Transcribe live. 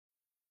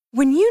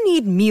When you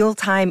need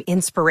mealtime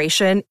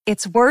inspiration,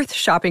 it's worth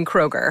shopping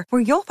Kroger,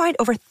 where you'll find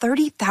over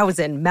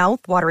 30,000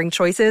 mouth-watering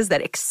choices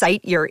that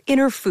excite your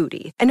inner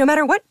foodie. And no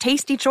matter what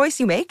tasty choice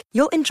you make,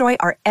 you'll enjoy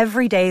our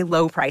everyday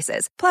low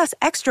prices, plus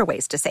extra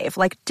ways to save,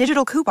 like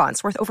digital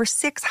coupons worth over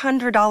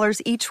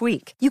 $600 each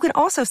week. You can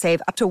also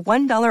save up to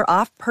 $1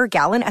 off per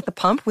gallon at the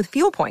pump with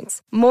fuel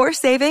points. More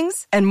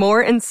savings and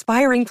more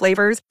inspiring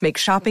flavors make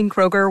shopping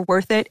Kroger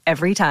worth it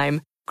every time.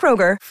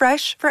 Kroger,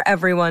 fresh for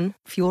everyone.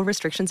 Fuel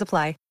restrictions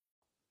apply.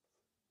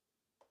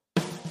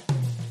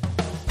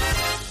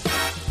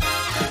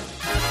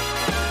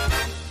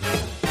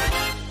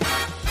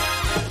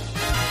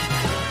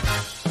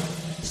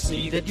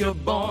 See that you're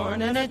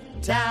born an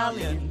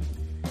Italian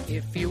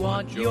if you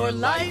want your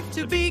life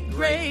to be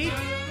great.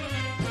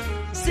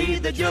 See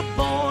that you're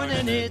born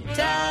an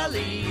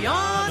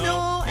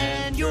Italiano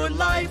and your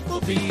life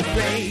will be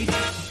great.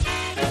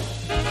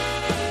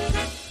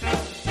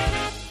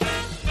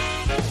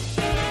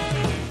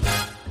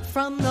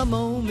 From the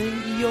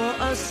moment you're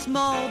a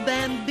small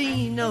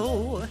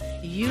bambino,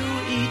 you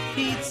eat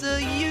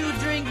pizza, you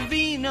drink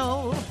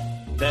vino.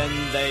 Then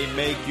they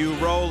make you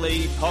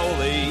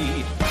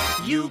roly-poly.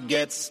 You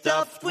get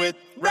stuffed with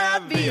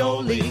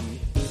ravioli.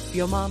 If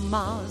your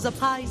mama's a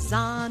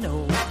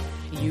paisano,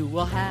 you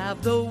will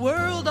have the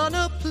world on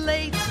a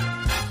plate.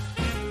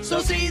 So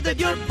see that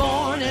you're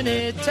born an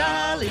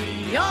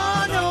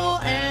Italiano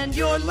and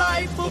your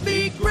life will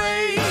be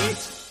great.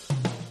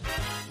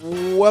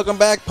 Welcome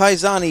back,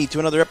 Paisani, to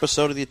another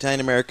episode of the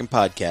Italian American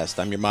Podcast.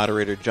 I'm your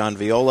moderator, John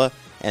Viola,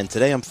 and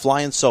today I'm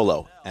flying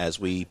solo as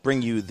we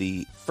bring you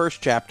the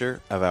first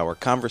chapter of our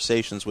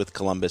Conversations with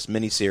Columbus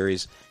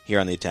miniseries here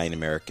on the Italian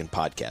American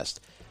Podcast.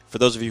 For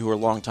those of you who are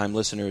longtime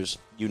listeners,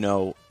 you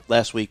know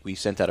last week we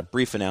sent out a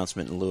brief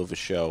announcement in lieu of a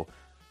show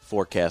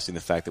forecasting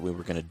the fact that we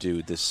were going to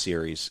do this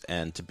series,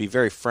 and to be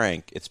very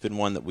frank, it's been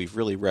one that we've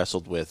really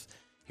wrestled with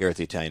here at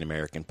the Italian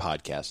American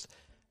Podcast.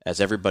 As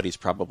everybody's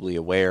probably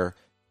aware,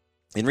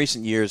 in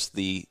recent years,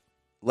 the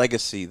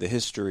legacy, the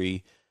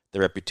history, the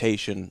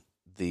reputation,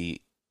 the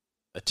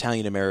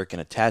Italian-American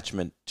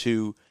attachment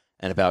to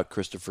and about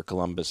Christopher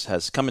Columbus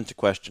has come into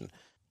question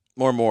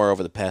more and more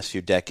over the past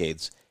few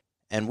decades.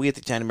 And we at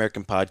the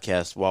Italian-American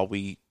Podcast, while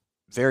we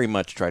very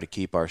much try to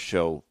keep our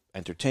show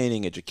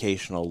entertaining,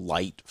 educational,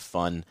 light,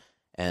 fun,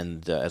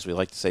 and as we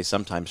like to say,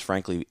 sometimes,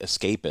 frankly,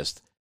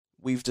 escapist,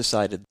 we've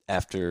decided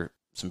after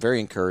some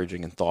very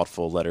encouraging and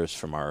thoughtful letters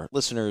from our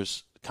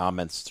listeners,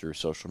 comments through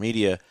social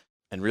media,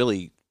 and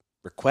really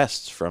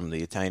requests from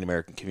the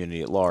Italian-American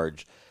community at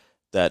large,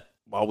 that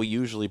while we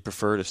usually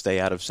prefer to stay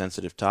out of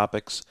sensitive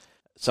topics,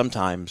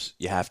 sometimes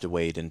you have to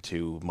wade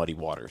into muddy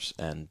waters.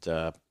 And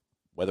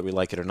whether we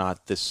like it or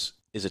not, this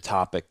is a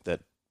topic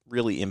that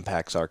really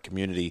impacts our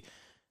community,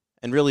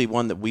 and really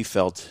one that we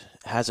felt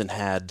hasn't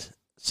had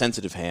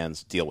sensitive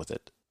hands deal with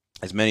it.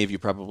 As many of you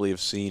probably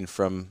have seen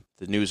from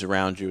the news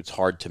around you, it's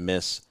hard to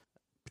miss,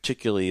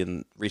 particularly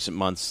in recent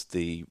months,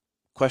 the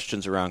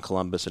questions around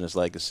Columbus and his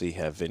legacy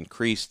have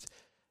increased.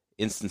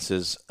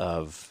 Instances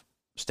of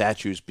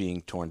statues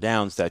being torn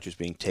down, statues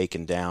being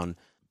taken down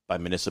by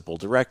municipal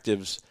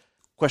directives.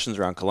 Questions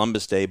around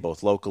Columbus Day,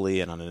 both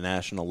locally and on a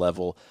national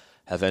level,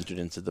 have entered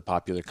into the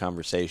popular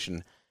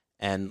conversation.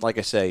 And like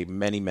I say,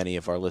 many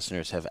of our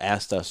listeners have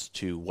asked us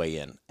to weigh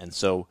in. And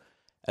so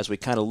as we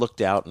kind of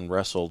looked out and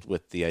wrestled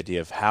with the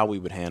idea of how we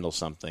would handle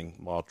something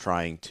while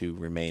trying to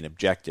remain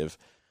objective,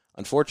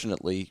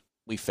 unfortunately,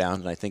 we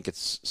found, and I think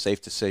it's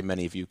safe to say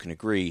many of you can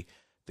agree,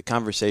 the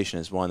conversation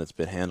is one that's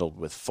been handled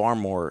with far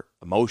more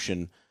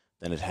emotion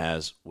than it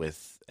has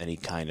with any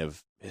kind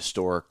of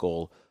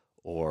historical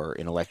or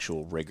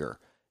intellectual rigor.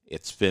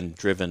 It's been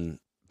driven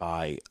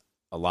by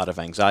a lot of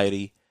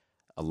anxiety,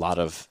 a lot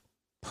of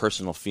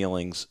personal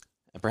feelings,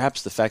 and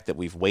perhaps the fact that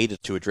we've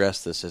waited to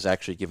address this has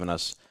actually given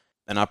us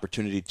an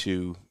opportunity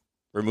to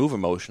remove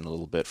emotion a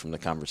little bit from the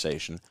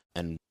conversation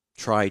and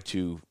try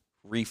to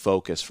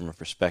refocus from a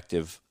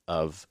perspective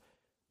of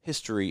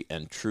history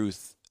and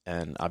truth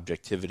and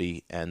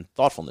objectivity and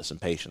thoughtfulness and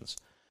patience.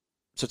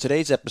 So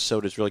today's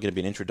episode is really going to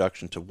be an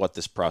introduction to what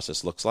this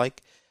process looks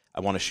like.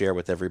 I want to share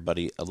with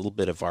everybody a little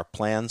bit of our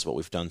plans, what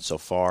we've done so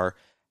far,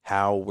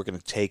 how we're going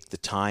to take the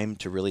time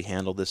to really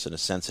handle this in a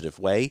sensitive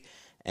way,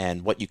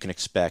 and what you can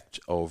expect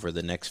over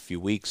the next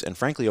few weeks, and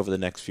frankly over the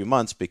next few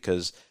months,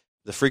 because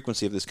the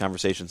frequency of this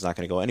conversation is not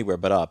going to go anywhere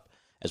but up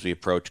as we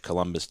approach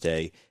Columbus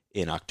Day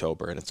in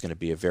October. And it's going to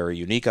be a very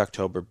unique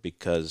October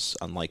because,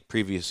 unlike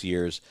previous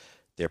years,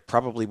 there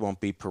probably won't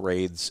be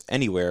parades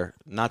anywhere,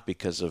 not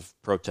because of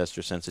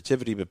protester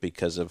sensitivity, but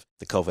because of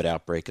the COVID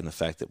outbreak and the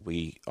fact that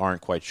we aren't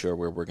quite sure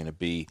where we're going to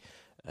be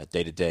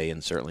day to day,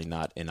 and certainly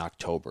not in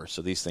October.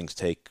 So these things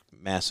take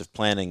massive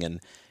planning, and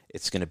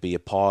it's going to be a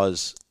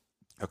pause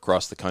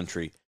across the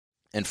country.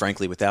 And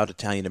frankly, without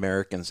Italian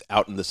Americans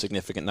out in the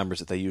significant numbers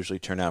that they usually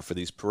turn out for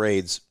these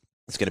parades,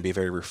 it's going to be a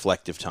very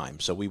reflective time.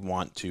 So we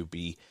want to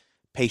be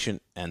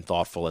patient and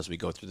thoughtful as we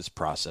go through this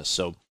process.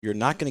 So you're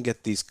not going to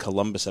get these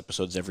Columbus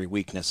episodes every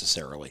week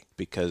necessarily,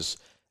 because,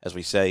 as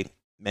we say,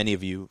 many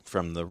of you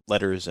from the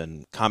letters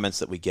and comments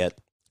that we get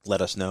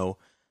let us know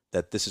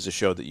that this is a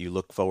show that you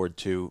look forward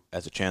to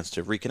as a chance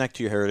to reconnect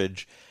to your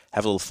heritage,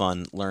 have a little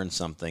fun, learn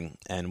something,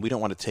 and we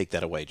don't want to take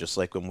that away. Just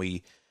like when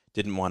we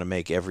didn't want to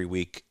make every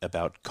week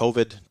about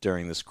COVID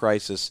during this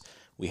crisis,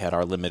 we had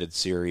our limited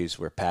series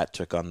where Pat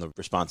took on the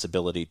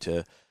responsibility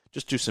to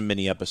just do some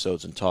mini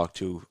episodes and talk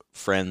to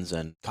friends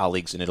and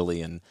colleagues in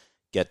Italy and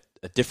get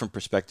a different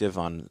perspective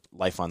on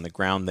life on the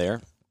ground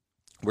there.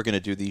 We're going to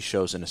do these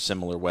shows in a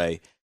similar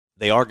way.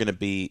 They are going to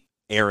be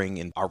airing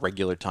in our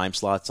regular time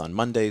slots on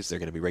Mondays. They're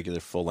going to be regular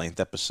full-length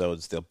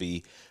episodes. They'll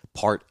be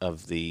part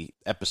of the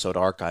episode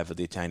archive of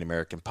the Italian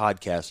American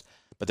podcast,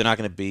 but they're not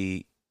going to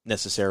be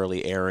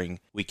necessarily airing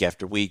week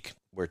after week.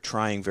 We're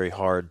trying very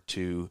hard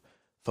to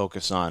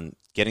focus on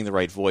getting the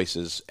right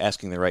voices,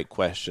 asking the right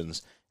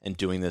questions, and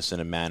doing this in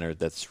a manner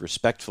that's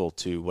respectful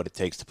to what it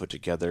takes to put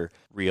together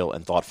real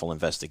and thoughtful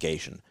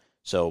investigation.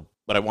 So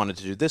what I wanted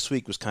to do this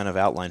week was kind of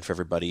outline for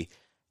everybody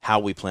how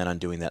we plan on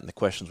doing that and the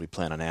questions we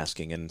plan on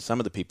asking, and some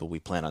of the people we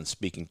plan on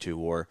speaking to,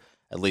 or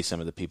at least some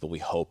of the people we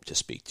hope to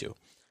speak to.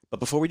 But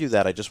before we do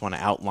that, I just want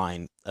to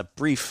outline a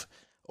brief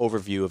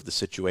overview of the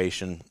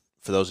situation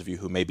for those of you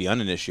who may be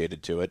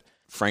uninitiated to it.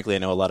 Frankly, I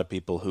know a lot of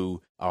people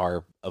who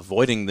are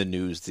avoiding the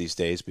news these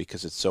days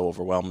because it's so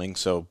overwhelming,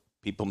 so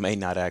people may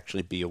not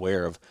actually be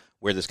aware of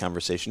where this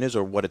conversation is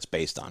or what it's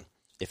based on.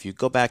 If you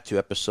go back to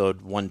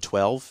episode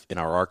 112 in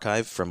our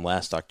archive from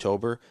last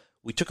October,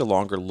 we took a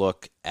longer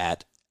look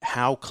at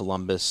how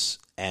Columbus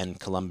and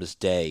Columbus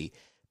Day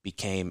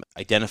became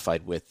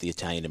identified with the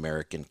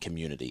Italian-American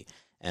community.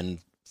 And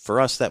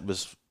for us, that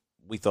was,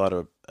 we thought,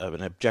 of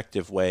an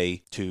objective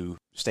way to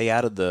stay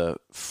out of the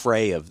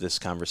fray of this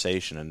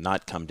conversation and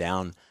not come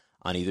down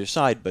on either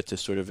side, but to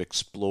sort of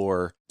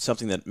explore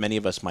something that many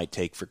of us might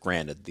take for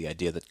granted, the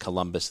idea that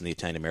Columbus and the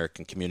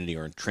Italian-American community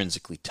are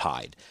intrinsically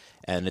tied.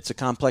 And it's a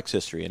complex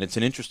history, and it's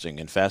an interesting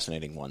and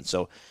fascinating one.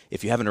 So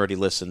if you haven't already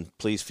listened,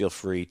 please feel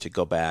free to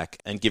go back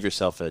and give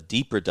yourself a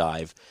deeper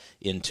dive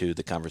into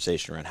the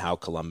conversation around how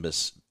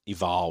Columbus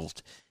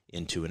evolved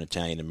into an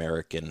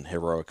Italian-American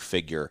heroic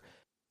figure.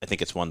 I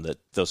think it's one that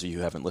those of you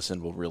who haven't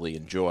listened will really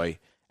enjoy,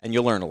 and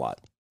you'll learn a lot.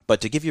 But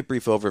to give you a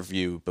brief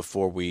overview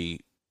before we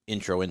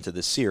intro into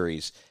this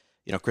series,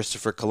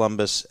 Christopher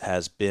Columbus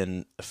has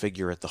been a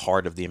figure at the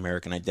heart of the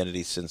American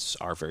identity since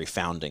our very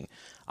founding.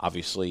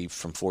 Obviously,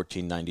 from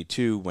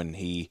 1492, when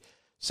he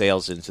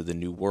sails into the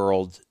New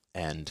World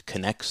and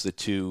connects the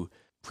two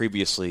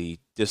previously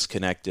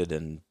disconnected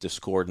and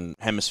discordant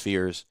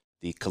hemispheres,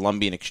 the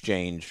Columbian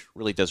Exchange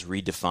really does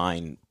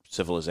redefine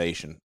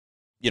civilization.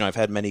 I've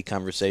had many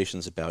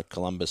conversations about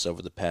Columbus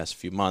over the past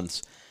few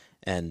months,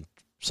 and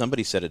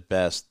somebody said it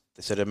best.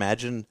 They said,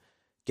 imagine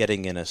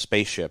getting in a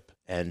spaceship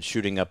and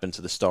shooting up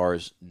into the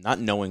stars, not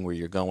knowing where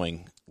you're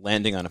going,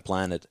 landing on a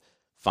planet,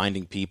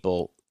 finding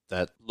people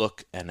that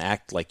look and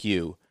act like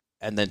you,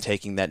 and then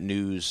taking that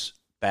news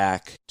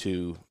back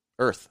to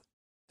Earth.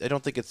 I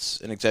don't think it's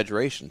an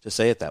exaggeration to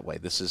say it that way.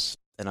 This is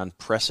an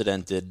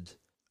unprecedented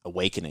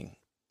awakening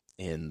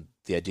in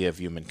the idea of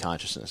human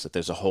consciousness, that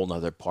there's a whole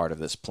other part of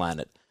this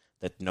planet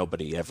that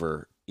nobody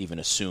ever even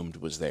assumed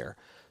was there.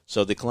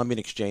 So the Columbian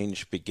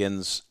Exchange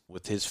begins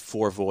with his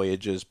 4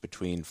 voyages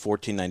between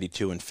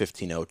 1492 and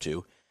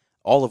 1502,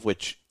 all of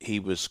which he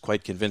was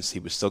quite convinced he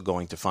was still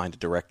going to find a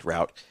direct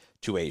route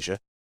to Asia.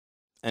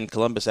 And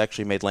Columbus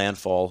actually made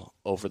landfall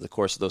over the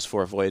course of those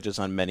 4 voyages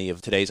on many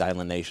of today's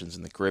island nations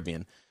in the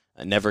Caribbean,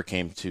 and never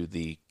came to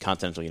the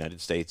continental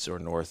United States or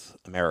North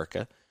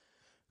America.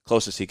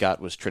 Closest he got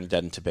was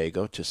Trinidad and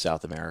Tobago to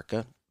South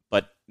America.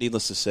 But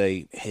needless to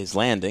say, his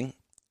landing,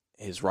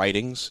 his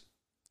writings,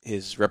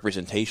 his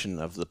representation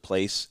of the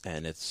place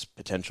and its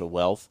potential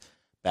wealth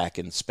back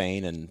in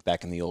Spain and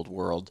back in the Old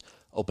World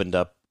opened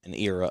up an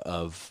era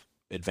of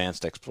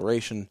advanced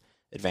exploration,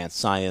 advanced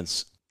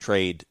science,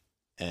 trade,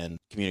 and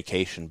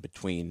communication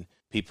between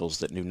peoples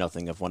that knew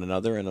nothing of one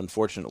another, and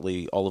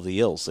unfortunately all of the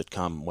ills that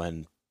come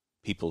when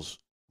peoples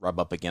rub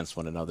up against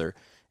one another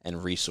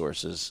and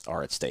resources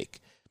are at stake.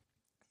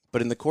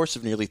 But in the course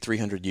of nearly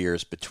 300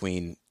 years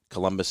between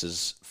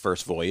Columbus's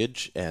first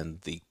voyage and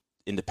the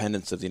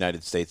independence of the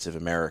United States of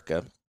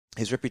America,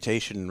 his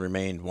reputation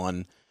remained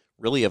one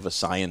really of a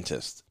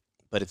scientist.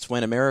 But it's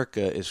when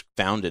America is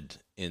founded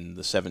in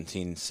the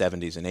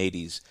 1770s and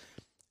 80s,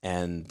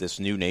 and this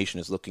new nation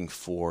is looking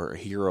for a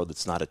hero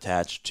that's not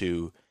attached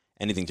to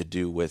anything to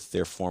do with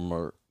their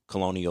former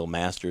colonial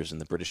masters in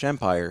the British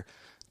Empire,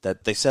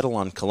 that they settle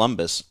on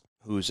Columbus,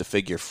 who's a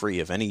figure free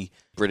of any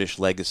British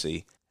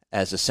legacy,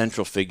 as a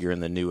central figure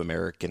in the new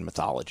American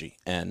mythology.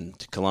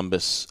 And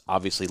Columbus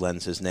obviously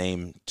lends his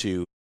name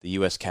to the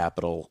U.S.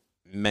 Capitol,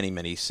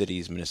 many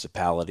cities,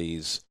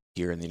 municipalities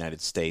here in the United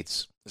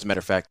States. As a matter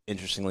of fact,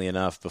 interestingly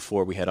enough,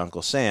 before we had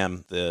Uncle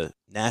Sam, the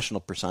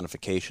national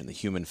personification, the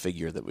human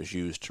figure that was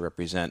used to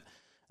represent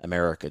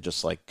America,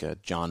 just like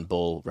John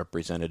Bull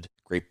represented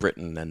Great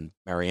Britain and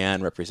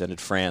Marianne represented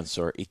France,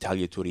 or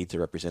Italia Turita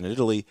represented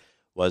Italy,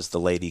 was the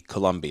Lady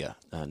Columbia,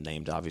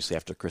 named obviously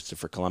after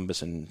Christopher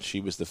Columbus, and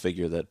she was the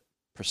figure that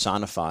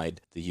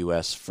personified the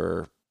U.S.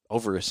 for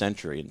over a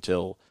century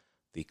until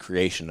the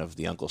creation of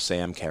the Uncle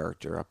Sam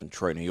character up in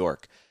Troy, New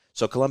York.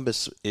 So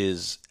Columbus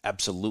is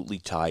absolutely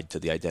tied to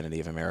the identity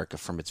of America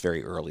from its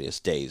very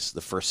earliest days,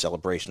 the first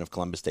celebration of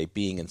Columbus Day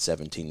being in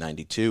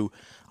 1792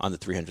 on the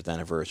 300th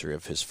anniversary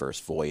of his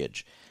first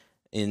voyage.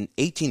 In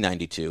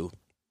 1892,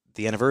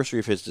 the anniversary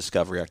of his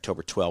discovery,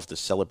 October 12th, is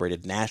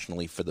celebrated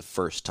nationally for the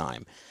first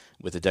time,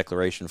 with a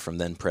declaration from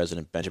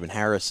then-President Benjamin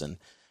Harrison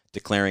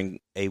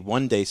declaring a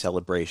one-day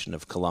celebration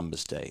of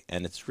Columbus Day.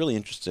 And it's really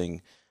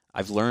interesting.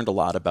 I've learned a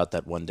lot about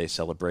that one-day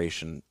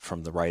celebration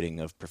from the writing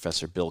of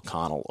Professor Bill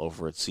Connell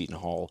over at Seton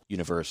Hall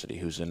University,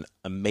 who's an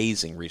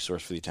amazing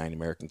resource for the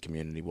Italian-American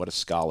community. What a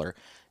scholar.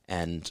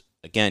 And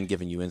again,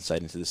 giving you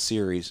insight into the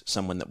series,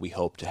 someone that we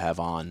hope to have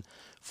on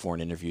for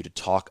an interview to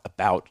talk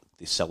about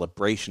the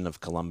celebration of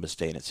Columbus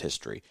Day and its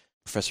history.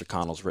 Professor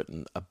Connell's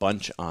written a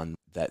bunch on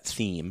that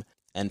theme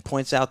and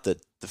points out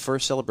that the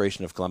first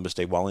celebration of Columbus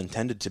Day, while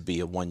intended to be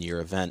a one-year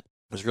event,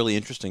 was really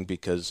interesting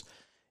because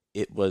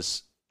it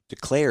was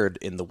declared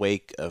in the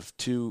wake of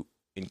two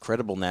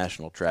incredible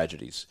national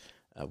tragedies.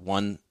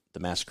 One, the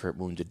massacre at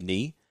Wounded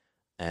Knee,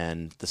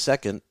 and the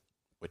second,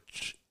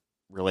 which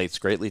relates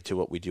greatly to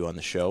what we do on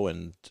the show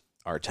and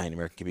our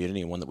Italian-American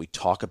community, and one that we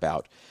talk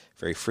about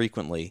very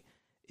frequently,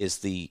 is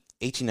the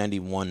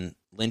 1891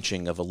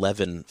 lynching of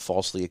 11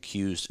 falsely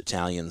accused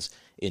Italians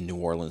in New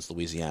Orleans,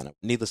 Louisiana.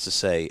 Needless to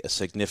say, a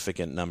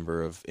significant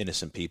number of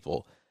innocent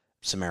people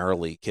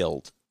summarily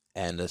killed,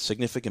 and a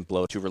significant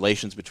blow to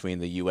relations between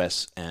the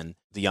U.S. and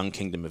the young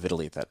Kingdom of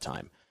Italy at that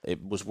time.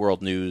 It was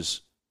world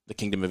news. The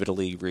Kingdom of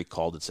Italy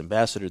recalled its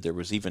ambassador. There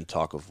was even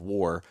talk of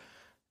war,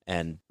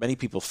 and many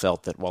people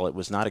felt that while it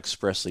was not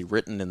expressly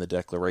written in the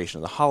declaration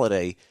of the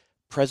holiday,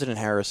 President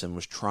Harrison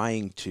was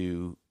trying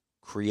to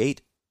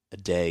create a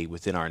day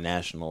within our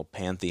national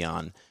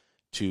pantheon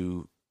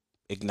to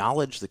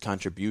acknowledge the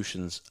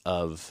contributions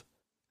of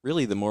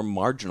really the more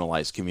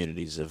marginalized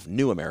communities of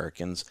New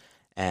Americans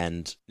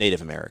and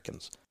Native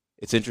Americans.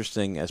 It's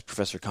interesting, as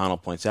Professor Connell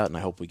points out, and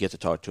I hope we get to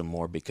talk to him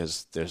more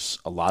because there's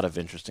a lot of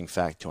interesting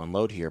fact to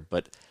unload here,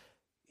 but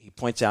he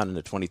points out in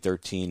a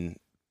 2013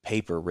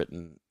 paper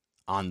written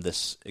on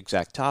this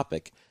exact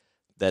topic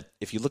that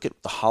if you look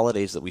at the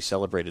holidays that we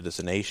celebrated as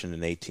a nation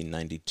in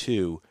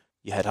 1892,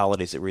 you had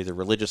holidays that were either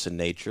religious in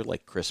nature,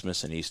 like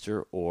Christmas and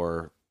Easter,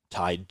 or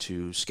tied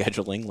to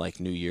scheduling, like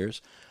New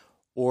Year's,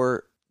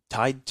 or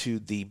tied to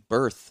the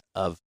birth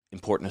of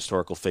important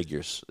historical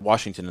figures,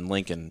 Washington and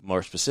Lincoln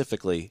more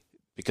specifically,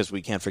 because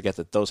we can't forget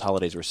that those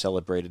holidays were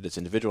celebrated as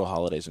individual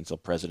holidays until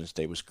President's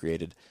Day was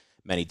created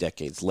many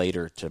decades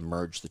later to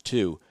merge the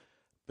two.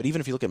 But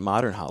even if you look at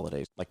modern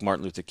holidays, like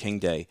Martin Luther King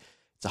Day,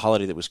 it's a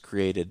holiday that was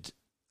created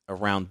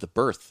around the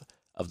birth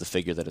of the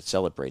figure that it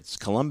celebrates.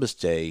 Columbus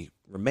Day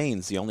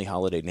remains the only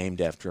holiday named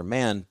after a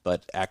man,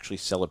 but actually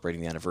celebrating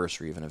the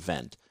anniversary of an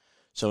event.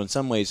 So in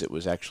some ways it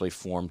was actually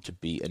formed to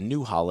be a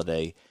new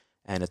holiday,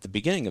 and at the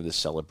beginning of this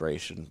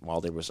celebration,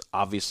 while there was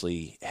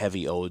obviously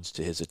heavy odes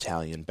to his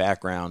Italian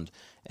background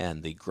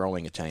and the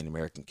growing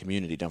Italian-American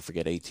community, don't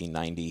forget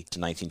 1890 to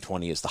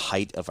 1920 is the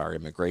height of our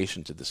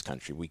immigration to this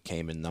country. We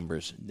came in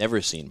numbers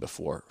never seen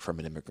before from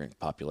an immigrant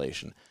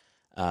population.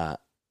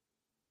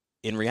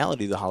 In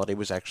reality, the holiday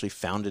was actually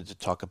founded to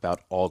talk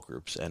about all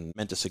groups and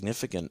meant a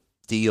significant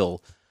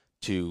deal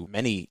to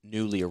many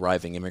newly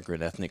arriving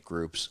immigrant ethnic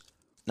groups,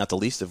 not the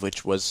least of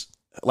which was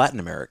Latin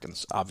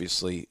Americans,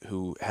 obviously,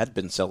 who had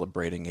been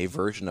celebrating a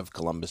version of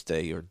Columbus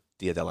Day or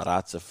Dia de la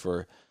Raza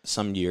for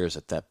some years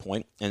at that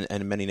point,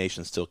 and many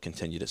nations still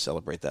continue to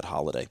celebrate that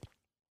holiday.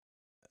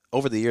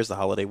 Over the years, the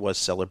holiday was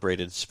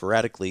celebrated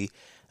sporadically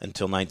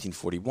until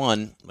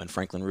 1941, when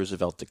Franklin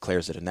Roosevelt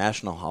declares it a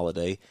national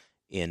holiday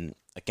in,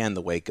 again,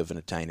 the wake of an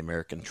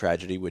Italian-American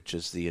tragedy, which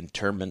is the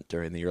internment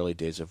during the early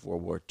days of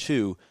World War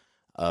II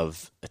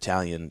of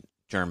Italian,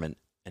 German,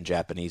 and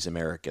Japanese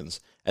Americans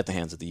at the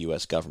hands of the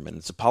U.S. government.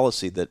 It's a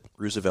policy that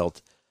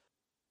Roosevelt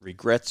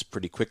regrets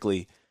pretty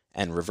quickly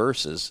and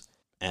reverses,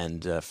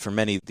 and for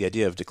many, the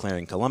idea of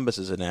declaring Columbus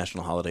as a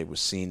national holiday was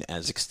seen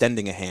as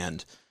extending a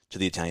hand to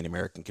the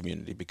Italian-American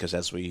community, because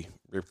as we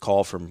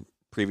recall from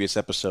previous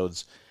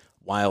episodes,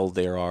 while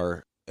there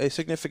are a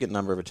significant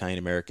number of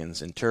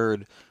Italian-Americans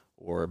interred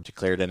or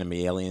declared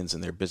enemy aliens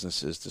and their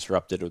businesses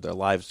disrupted or their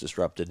lives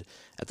disrupted,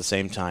 at the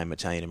same time,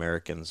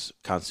 Italian-Americans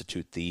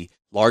constitute the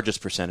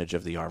largest percentage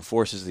of the armed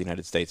forces of the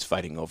United States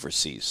fighting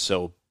overseas.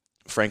 So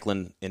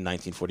Franklin, in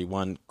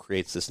 1941,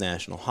 creates this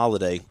national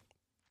holiday,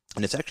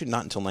 and it's actually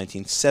not until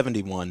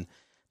 1971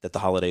 that the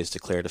holiday is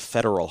declared a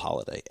federal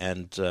holiday.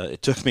 And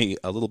it took me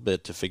a little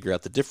bit to figure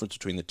out the difference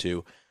between the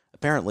two.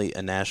 Apparently,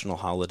 a national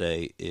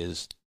holiday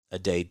is a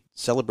day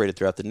celebrated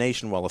throughout the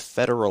nation, while a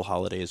federal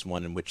holiday is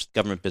one in which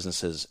government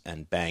businesses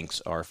and banks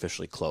are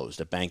officially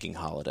closed, a banking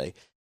holiday.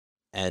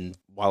 And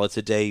while it's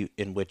a day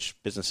in which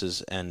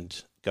businesses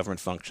and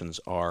government functions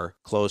are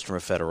closed from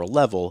a federal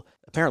level,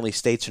 apparently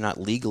states are not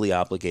legally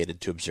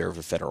obligated to observe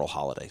a federal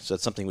holiday. So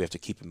that's something we have to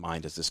keep in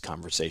mind as this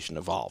conversation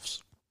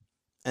evolves.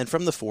 And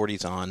from the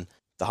 40s on,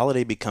 the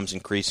holiday becomes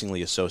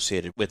increasingly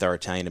associated with our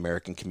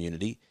Italian-American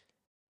community.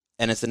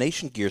 And as the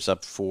nation gears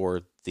up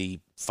for the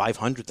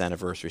 500th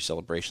anniversary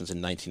celebrations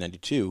in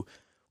 1992,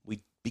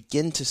 we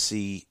begin to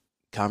see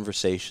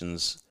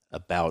conversations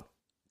about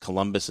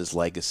Columbus's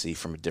legacy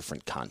from a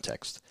different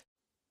context.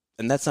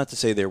 And that's not to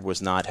say there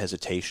was not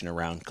hesitation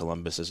around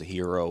Columbus as a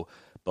hero,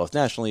 both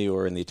nationally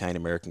or in the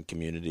Italian-American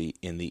community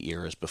in the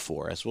eras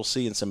before. As we'll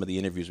see in some of the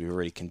interviews we've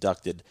already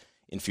conducted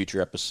in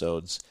future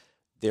episodes,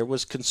 there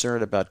was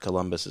concern about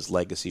Columbus's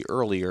legacy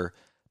earlier,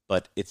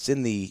 but it's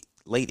in the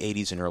late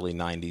 80s and early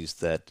 90s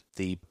that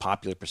the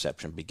popular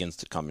perception begins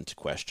to come into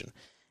question.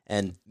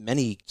 And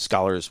many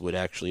scholars would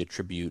actually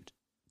attribute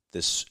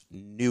this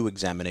new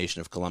examination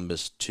of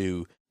Columbus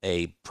to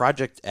a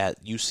project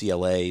at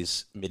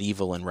UCLA's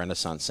Medieval and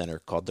Renaissance Center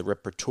called the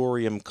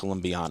Repertorium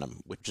Columbianum,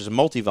 which is a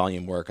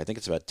multi-volume work, I think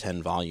it's about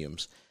 10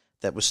 volumes,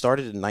 that was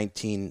started in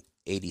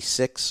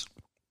 1986,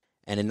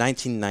 and in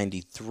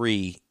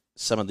 1993,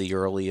 some of the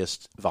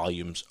earliest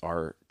volumes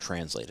are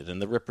translated.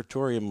 And the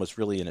Repertorium was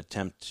really an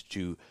attempt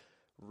to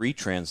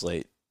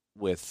retranslate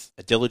with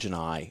a diligent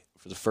eye,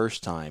 for the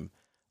first time,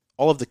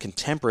 all of the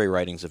contemporary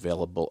writings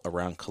available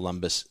around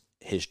Columbus,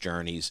 his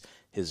journeys,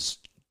 his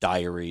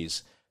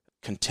diaries,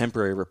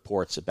 contemporary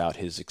reports about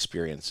his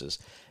experiences,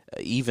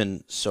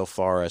 even so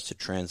far as to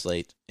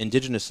translate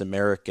indigenous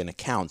American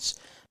accounts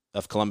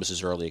of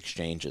Columbus's early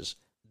exchanges.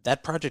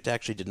 That project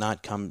actually did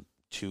not come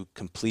to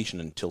completion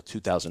until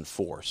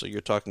 2004, so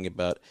you're talking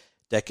about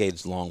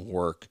decades-long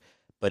work.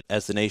 But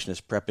as the nation is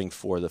prepping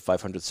for the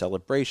 500th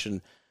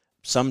celebration,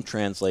 some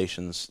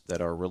translations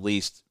that are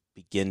released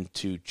begin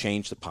to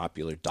change the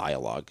popular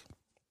dialogue.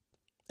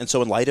 And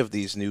so in light of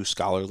these new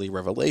scholarly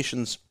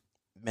revelations,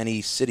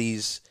 many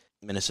cities,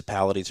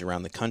 municipalities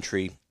around the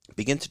country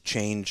begin to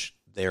change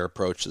their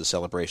approach to the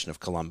celebration of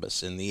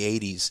Columbus. In the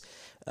 80s,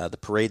 the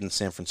parade in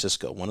San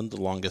Francisco, one of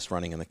the longest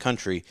running in the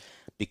country,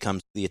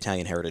 becomes the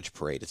Italian Heritage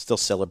Parade. It's still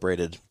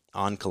celebrated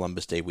on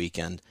Columbus Day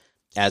weekend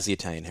as the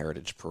Italian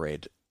Heritage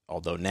Parade,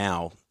 although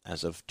now,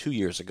 as of 2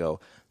 years ago,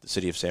 the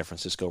city of San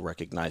Francisco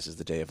recognizes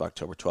the day of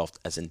October 12th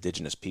as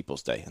Indigenous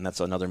Peoples Day, and that's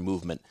another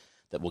movement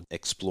that we'll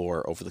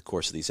explore over the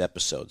course of these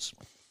episodes.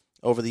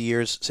 Over the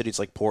years, cities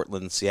like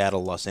Portland,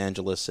 Seattle, Los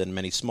Angeles, and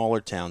many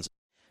smaller towns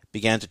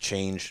began to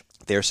change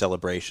their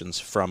celebrations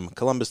from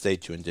Columbus Day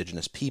to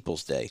Indigenous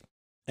Peoples Day.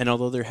 And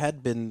although there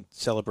had been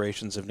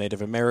celebrations of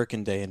Native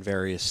American Day in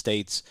various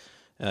states,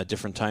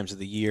 different times of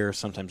the year,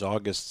 sometimes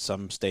August,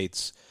 some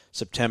states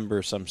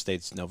September, some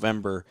states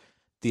November,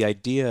 the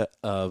idea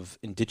of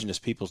Indigenous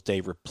Peoples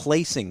Day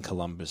replacing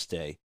Columbus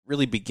Day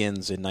really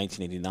begins in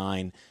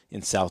 1989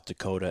 in South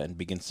Dakota and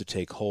begins to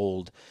take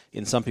hold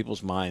in some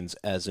people's minds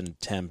as an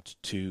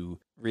attempt to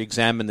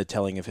re-examine the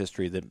telling of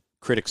history that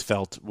critics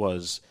felt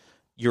was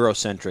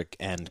Eurocentric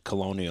and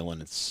colonial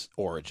in its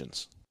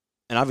origins.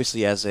 And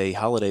obviously, as a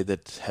holiday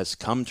that has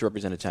come to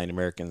represent Italian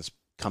Americans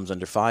comes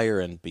under fire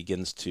and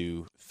begins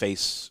to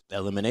face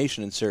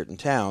elimination in certain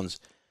towns,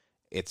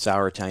 it's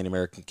our Italian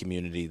American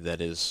community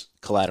that is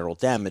collateral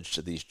damage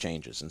to these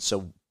changes. And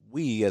so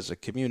we, as a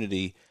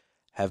community,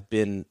 have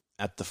been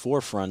at the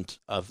forefront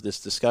of this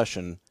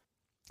discussion.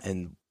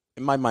 And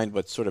in my mind,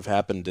 what sort of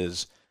happened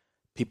is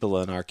people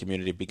in our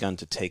community have begun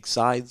to take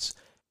sides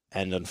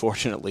and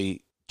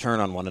unfortunately turn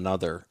on one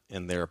another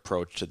in their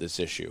approach to this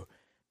issue.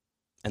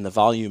 And the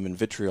volume and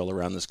vitriol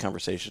around this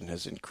conversation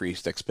has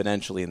increased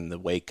exponentially in the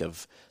wake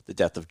of the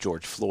death of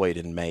George Floyd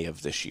in May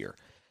of this year.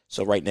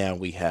 So right now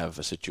we have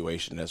a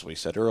situation, as we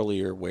said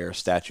earlier, where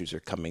statues are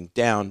coming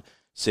down.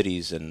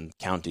 Cities and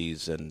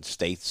counties and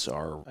states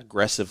are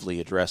aggressively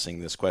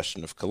addressing this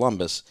question of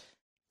Columbus.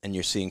 And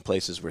you're seeing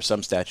places where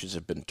some statues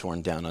have been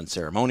torn down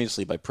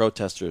unceremoniously by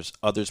protesters,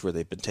 others where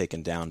they've been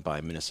taken down by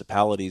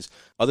municipalities,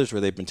 others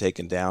where they've been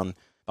taken down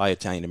by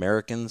Italian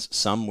Americans,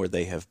 some where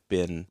they have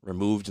been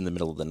removed in the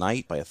middle of the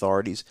night by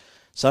authorities.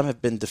 Some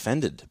have been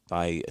defended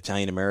by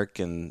Italian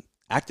American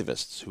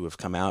activists who have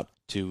come out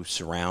to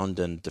surround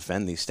and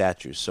defend these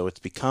statues. So it's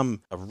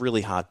become a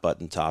really hot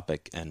button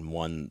topic and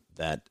one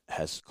that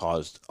has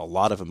caused a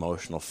lot of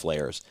emotional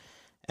flares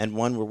and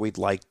one where we'd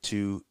like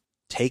to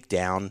take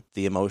down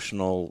the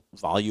emotional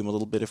volume a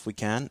little bit if we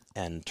can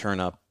and turn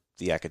up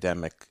the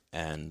academic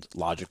and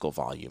logical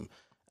volume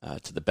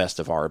to the best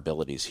of our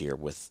abilities here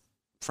with,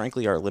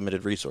 frankly, our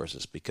limited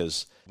resources,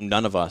 because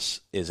none of us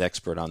is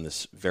expert on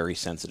this very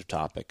sensitive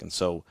topic. And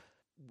so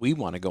we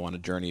want to go on a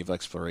journey of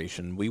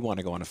exploration. We want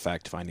to go on a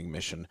fact-finding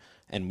mission,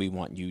 and we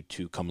want you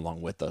to come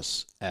along with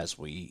us as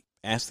we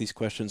ask these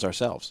questions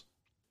ourselves.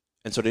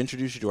 And so to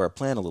introduce you to our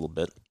plan a little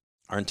bit,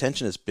 our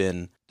intention has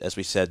been, as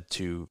we said,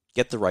 to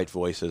get the right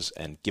voices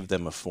and give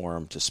them a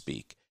forum to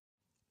speak.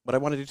 What I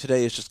want to do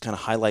today is just kind of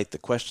highlight the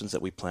questions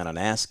that we plan on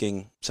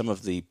asking, some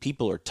of the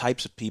people or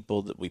types of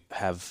people that we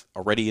have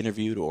already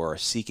interviewed or are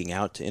seeking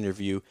out to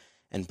interview,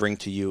 and bring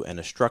to you and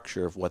a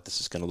structure of what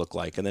this is going to look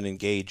like, and then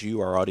engage you,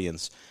 our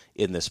audience,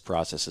 in this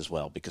process as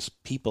well, because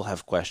people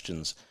have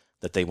questions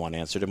that they want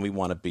answered, and we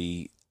want to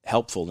be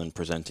helpful in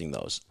presenting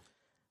those.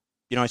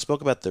 You know, I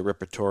spoke about the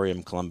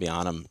Repertorium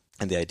Columbianum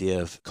and the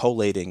idea of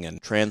collating and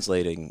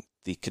translating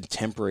the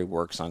contemporary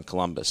works on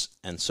Columbus.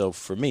 And so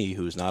for me,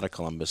 who's not a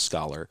Columbus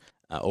scholar,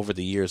 over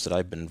the years that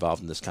I've been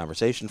involved in this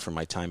conversation, from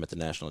my time at the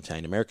National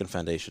Italian American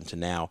Foundation to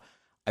now,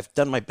 I've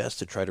done my best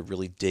to try to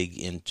really dig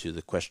into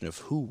the question of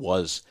who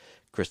was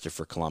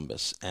Christopher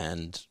Columbus.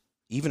 And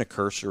even a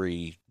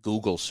cursory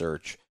Google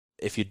search,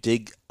 if you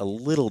dig a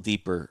little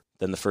deeper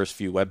than the first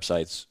few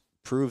websites,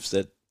 proves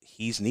that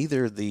he's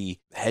neither the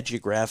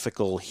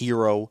hagiographical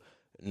hero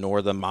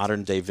nor the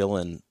modern-day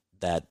villain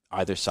that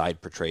either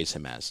side portrays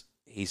him as.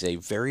 He's a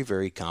very,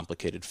 very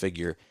complicated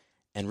figure,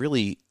 and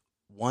really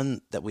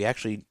one that we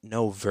actually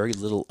know very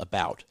little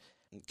about.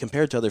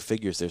 Compared to other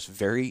figures, there's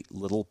very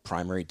little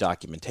primary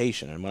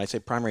documentation. And when I say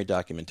primary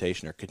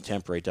documentation or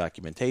contemporary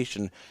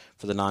documentation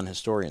for the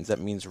non-historians, that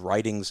means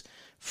writings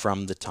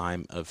from the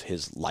time of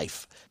his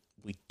life.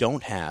 We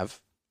don't have,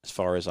 as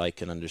far as I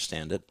can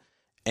understand it,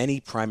 any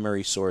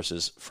primary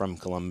sources from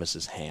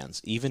Columbus's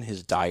hands. Even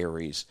his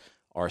diaries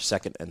are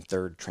second and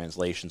third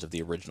translations of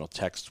the original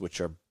text, which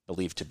are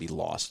believed to be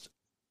lost.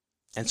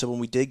 And so when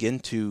we dig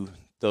into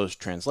those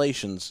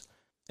translations,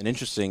 an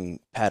interesting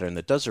pattern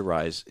that does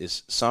arise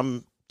is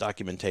some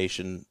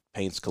documentation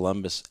paints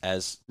Columbus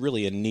as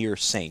really a near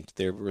saint.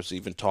 There was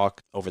even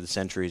talk over the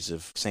centuries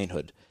of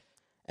sainthood.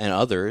 And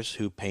others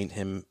who paint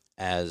him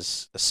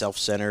as a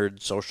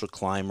self-centered social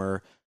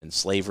climber,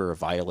 enslaver, a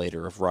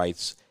violator of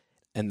rights.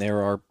 And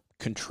there are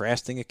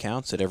contrasting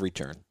accounts at every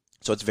turn.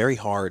 So it's very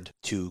hard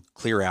to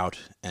clear out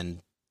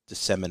and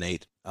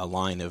disseminate a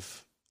line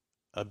of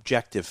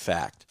objective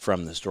fact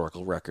from the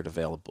historical record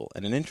available.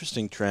 And an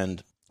interesting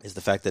trend is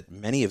the fact that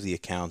many of the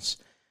accounts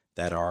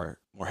that are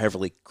more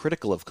heavily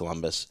critical of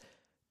Columbus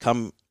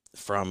come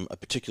from a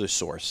particular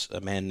source, a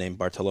man named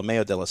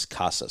Bartolomeo de las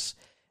Casas.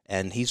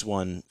 And he's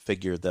one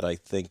figure that I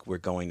think we're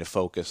going to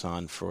focus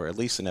on for at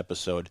least an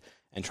episode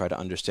and try to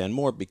understand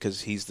more,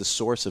 because he's the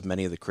source of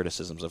many of the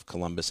criticisms of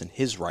Columbus in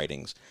his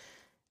writings.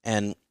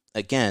 And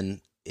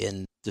again,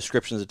 in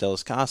descriptions of de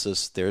las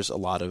Casas, there's a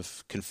lot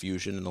of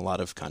confusion and a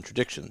lot of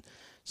contradiction.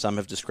 Some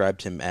have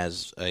described him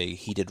as a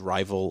heated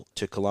rival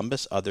to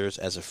Columbus, others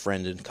as a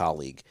friend and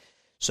colleague.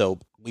 So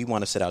we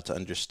want to set out to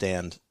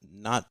understand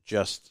not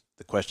just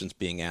the questions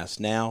being asked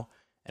now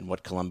and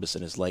what Columbus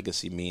and his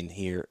legacy mean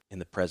here in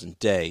the present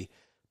day,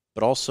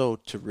 but also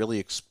to really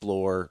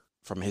explore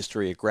from a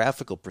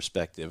historiographical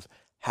perspective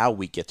how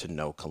we get to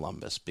know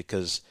Columbus,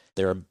 because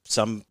there are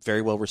some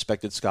very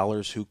well-respected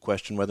scholars who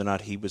question whether or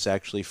not he was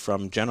actually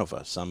from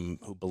Genova, some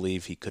who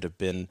believe he could have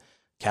been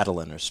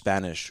Catalan or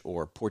Spanish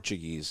or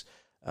Portuguese.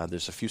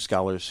 There's a few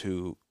scholars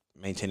who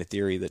maintain a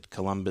theory that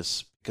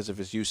Columbus, because of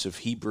his use of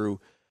Hebrew,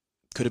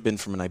 could have been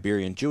from an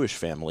Iberian Jewish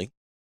family.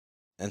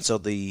 And so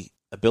the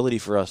ability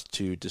for us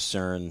to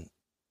discern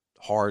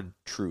hard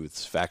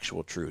truths,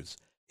 factual truths,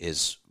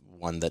 is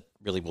one that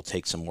really will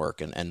take some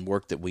work, and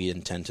work that we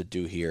intend to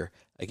do here,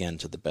 again,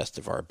 to the best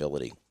of our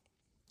ability.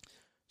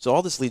 So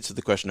all this leads to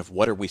the question of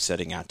what are we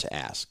setting out to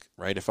ask,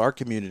 right? If our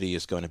community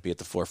is going to be at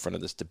the forefront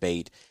of this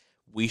debate,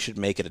 we should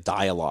make it a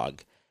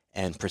dialogue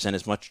and present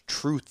as much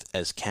truth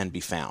as can be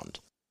found.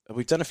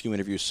 We've done a few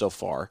interviews so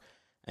far,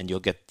 and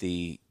you'll get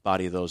the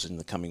body of those in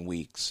the coming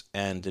weeks.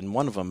 And in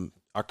one of them,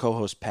 our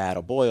co-host Pat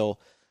O'Boyle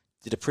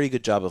did a pretty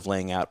good job of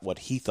laying out what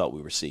he thought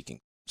we were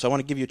seeking. So I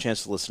want to give you a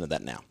chance to listen to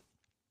that now.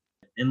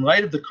 In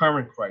light of the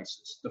current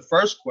crisis, the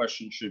first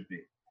question should be,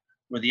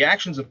 were the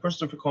actions of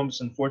Christopher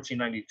Columbus in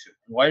 1492,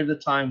 in light of the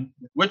time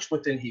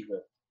within he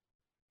lived,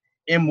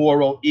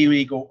 immoral,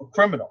 illegal, or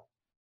criminal?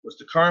 Was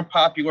the current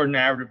popular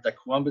narrative that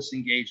Columbus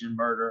engaged in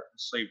murder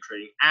and slave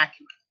trading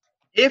accurate?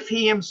 If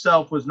he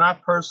himself was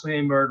not personally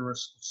a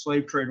murderous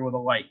slave trader or the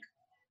like,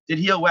 did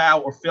he allow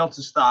or fail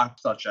to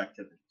stop such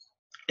activities?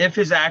 If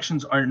his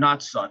actions are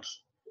not such,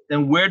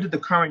 then where did the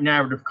current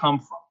narrative come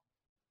from?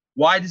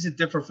 Why does it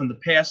differ from the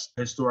past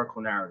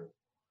historical narrative?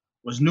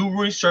 Was new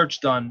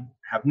research done?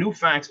 Have new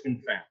facts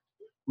been found?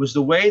 Was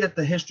the way that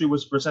the history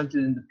was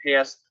presented in the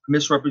past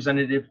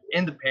misrepresentative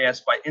in the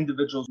past by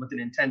individuals with an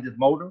intended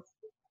motive?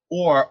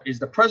 Or is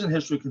the present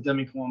history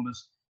condemning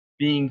Columbus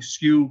being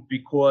skewed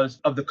because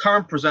of the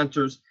current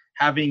presenters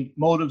having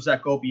motives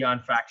that go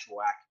beyond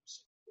factual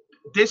accuracy?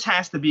 This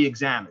has to be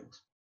examined.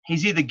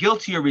 He's either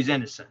guilty or he's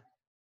innocent.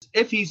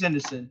 If he's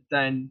innocent,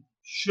 then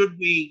should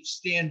we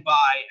stand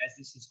by as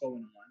this is going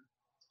on?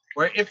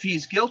 Or if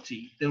he's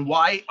guilty, then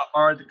why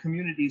are the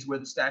communities where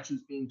the statue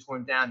is being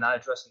torn down not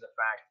addressing the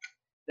fact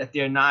that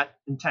they're not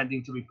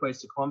intending to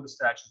replace the Columbus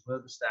statues with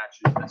other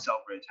statues that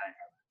celebrate Italian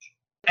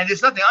heritage? And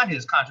there's nothing on here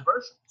that's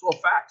controversial. It's all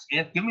facts.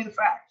 And give me the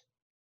facts.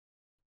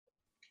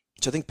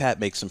 So I think Pat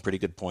makes some pretty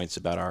good points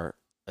about our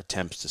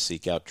attempts to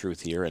seek out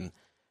truth here. And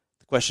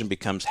the question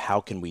becomes,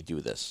 how can we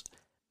do this?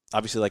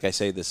 Obviously, like I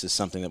say, this is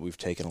something that we've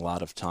taken a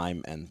lot of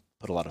time and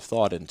put a lot of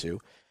thought into.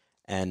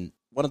 And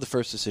one of the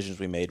first decisions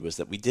we made was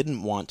that we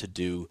didn't want to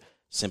do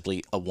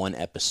simply a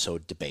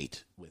one-episode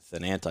debate with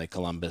an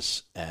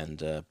anti-Columbus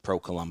and a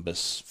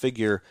pro-Columbus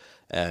figure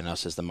and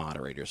us as the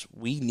moderators.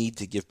 We need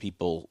to give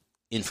people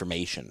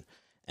information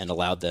and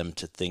allow them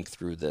to think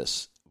through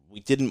this. We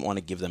didn't want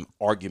to give them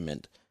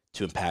argument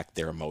to impact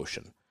their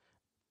emotion.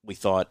 We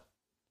thought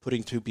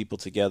putting two people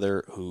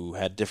together who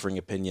had differing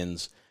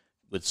opinions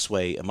would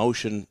sway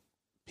emotion.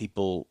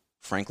 People,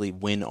 frankly,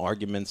 win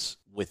arguments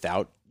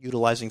without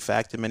utilizing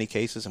fact in many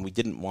cases, and we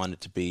didn't want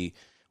it to be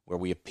where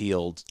we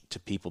appealed to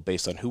people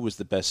based on who was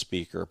the best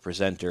speaker or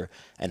presenter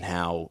and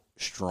how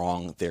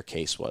strong their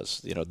case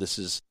was. This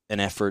is an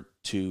effort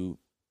to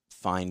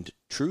find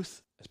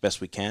truth as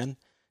best we can,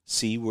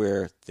 see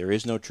where there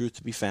is no truth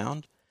to be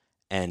found,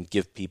 and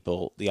give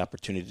people the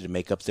opportunity to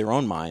make up their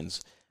own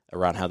minds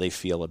around how they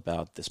feel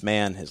about this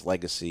man, his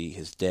legacy,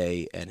 his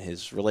day, and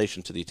his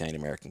relation to the Italian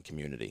American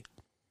community.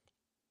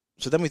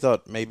 So then we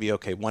thought maybe,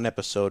 okay, one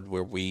episode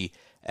where we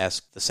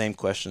ask the same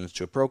questions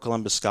to a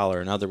pro-Columbus scholar,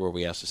 another where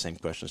we ask the same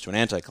questions to an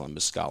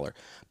anti-Columbus scholar.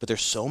 But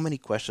there's so many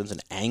questions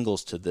and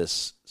angles to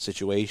this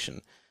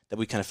situation that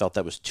we kind of felt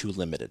that was too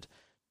limited.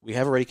 We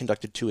have already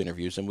conducted 2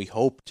 interviews, and we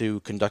hope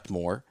to conduct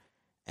more.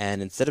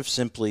 And instead of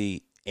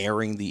simply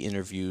airing the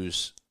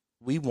interviews,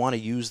 we want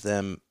to use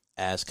them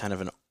as kind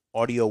of an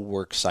audio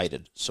works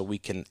cited, so we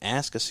can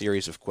ask a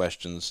series of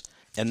questions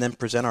and then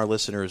present our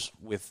listeners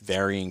with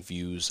varying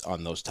views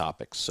on those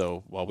topics.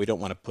 So while we don't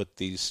want to put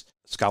these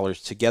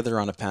scholars together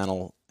on a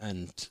panel,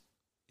 and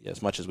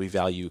as much as we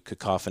value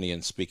cacophony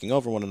and speaking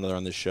over one another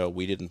on this show,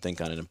 we didn't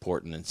think on an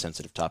important and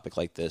sensitive topic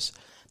like this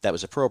that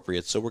was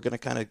appropriate. So we're going to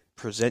kind of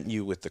present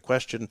you with the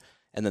question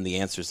and then the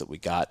answers that we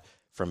got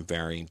from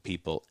varying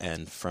people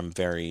and from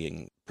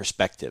varying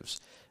perspectives.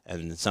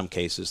 And in some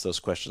cases, those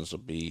questions will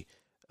be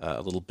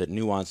a little bit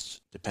nuanced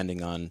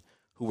depending on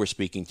who we're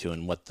speaking to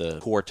and what the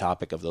core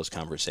topic of those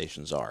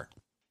conversations are.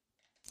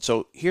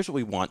 So here's what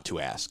we want to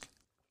ask.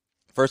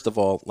 First of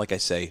all, like I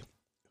say,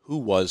 who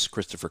was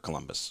Christopher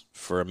Columbus?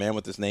 For a man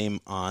with his name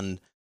on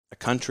a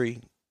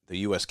country, the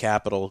U.S.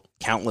 Capitol,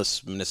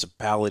 countless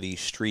municipalities,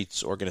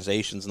 streets,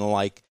 organizations, and the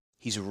like,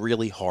 he's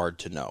really hard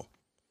to know.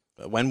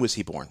 When was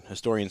he born?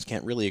 Historians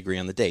can't really agree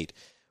on the date.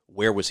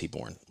 Where was he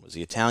born? Was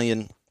he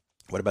Italian?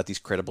 What about these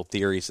credible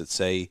theories that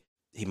say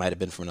he might have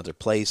been from another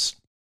place?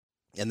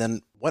 And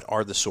then what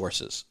are the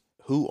sources?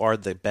 Who are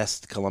the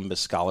best Columbus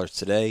scholars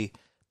today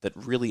that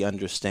really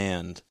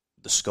understand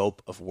the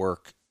scope of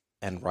work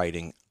and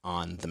writing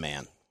on the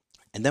man?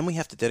 And then we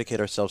have to dedicate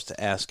ourselves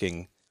to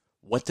asking,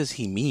 what does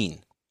he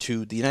mean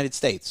to the United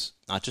States,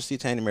 not just the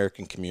Italian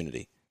American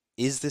community?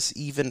 Is this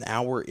even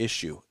our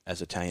issue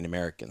as Italian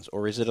Americans,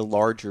 or is it a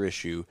larger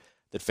issue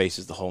that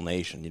faces the whole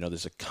nation?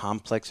 There's a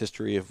complex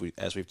history,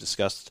 as we've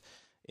discussed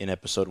in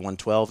episode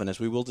 112, and as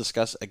we will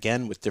discuss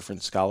again with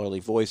different scholarly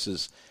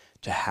voices,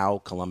 to how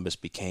Columbus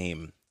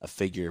became a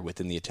figure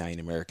within the Italian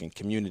American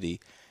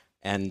community.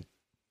 And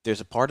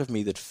there's a part of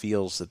me that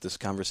feels that this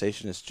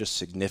conversation is just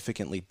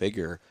significantly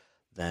bigger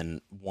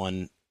than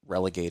one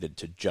relegated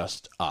to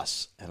just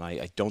us. And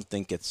I don't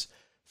think it's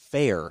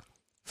fair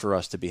for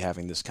us to be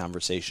having this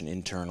conversation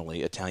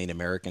internally, Italian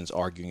Americans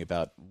arguing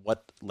about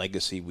what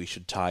legacy we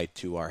should tie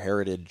to our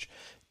heritage.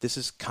 This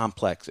is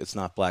complex. It's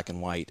not black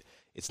and white.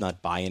 It's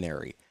not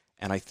binary.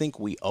 And I think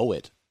we owe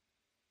it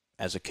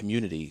as a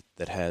community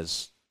that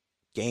has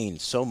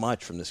gained so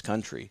much from this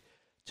country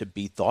to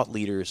be thought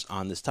leaders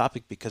on this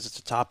topic, because it's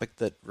a topic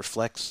that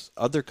reflects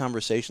other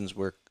conversations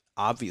we're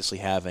obviously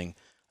having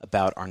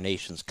about our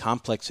nation's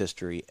complex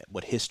history,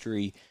 what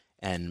history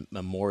and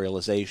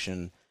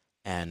memorialization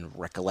and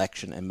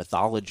recollection and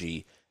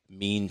mythology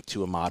mean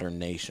to a modern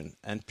nation,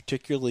 and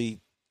particularly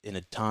in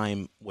a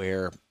time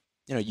where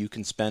you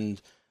can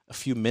spend a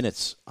few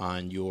minutes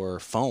on your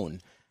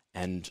phone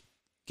and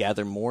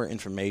gather more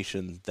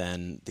information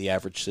than the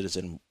average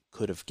citizen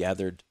could have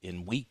gathered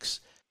in weeks,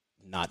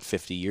 not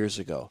 50 years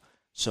ago.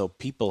 So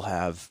people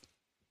have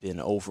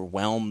been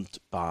overwhelmed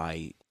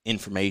by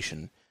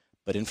information,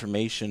 but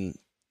information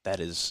that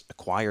is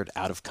acquired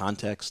out of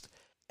context,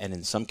 and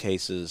in some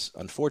cases,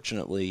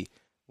 unfortunately,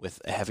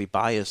 with a heavy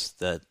bias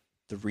that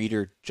the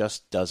reader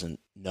just doesn't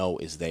know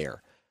is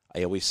there.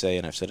 I always say,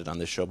 and I've said it on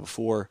this show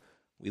before,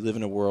 we live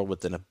in a world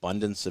with an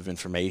abundance of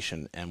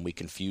information, and we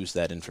confuse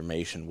that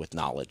information with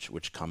knowledge,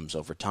 which comes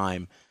over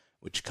time,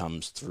 which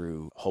comes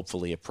through,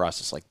 hopefully, a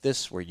process like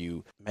this, where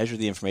you measure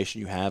the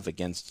information you have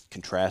against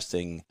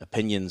contrasting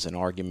opinions and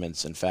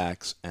arguments and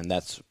facts, and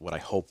that's what I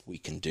hope we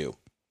can do.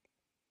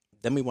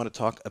 Then we want to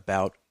talk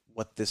about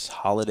what this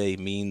holiday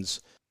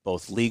means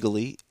both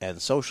legally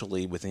and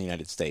socially within the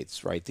United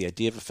States, right? The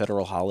idea of a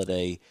federal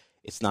holiday,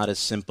 it's not as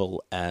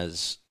simple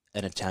as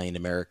an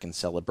Italian-American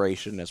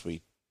celebration, as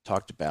we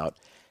talked about.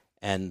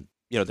 And,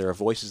 there are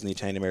voices in the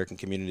Italian-American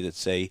community that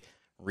say,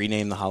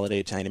 rename the holiday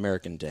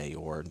Italian-American Day,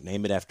 or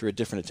name it after a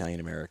different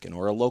Italian-American,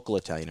 or a local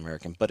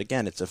Italian-American. But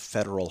again, it's a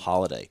federal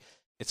holiday.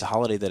 It's a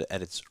holiday that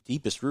at its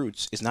deepest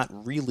roots is not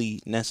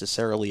really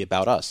necessarily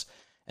about us.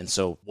 And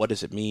so what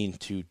does it mean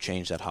to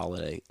change that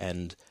holiday?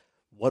 And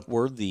what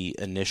were the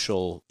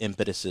initial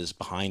impetuses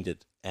behind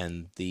it,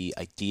 and the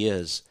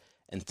ideas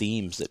and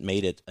themes that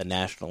made it a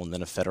national and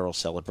then a federal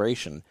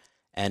celebration?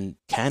 And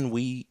can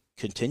we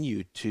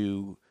continue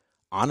to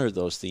honor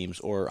those themes,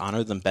 or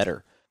honor them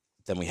better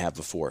than we have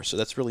before? So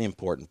that's really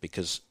important,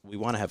 because we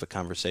want to have a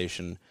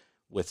conversation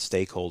with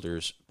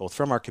stakeholders, both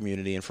from our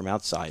community and from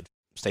outside.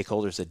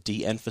 Stakeholders that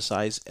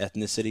de-emphasize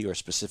ethnicity or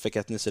specific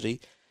ethnicity,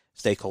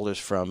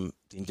 stakeholders from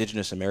the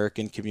Indigenous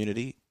American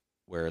community,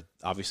 where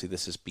obviously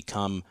this has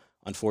become,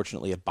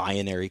 unfortunately, a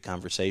binary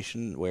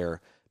conversation where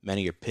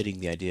many are pitting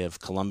the idea of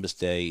Columbus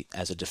Day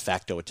as a de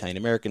facto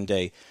Italian-American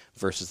day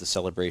versus the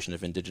celebration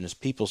of Indigenous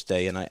Peoples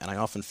Day. And I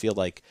often feel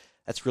like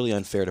that's really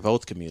unfair to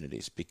both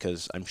communities,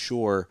 because I'm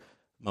sure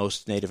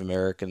most Native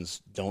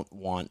Americans don't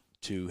want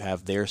to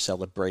have their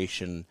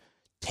celebration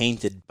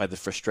tainted by the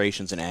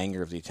frustrations and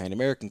anger of the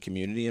Italian-American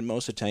community, and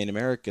most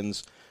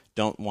Italian-Americans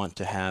don't want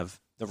to have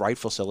the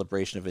rightful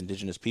celebration of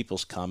Indigenous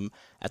peoples come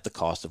at the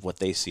cost of what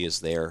they see as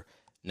their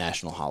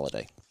national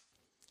holiday.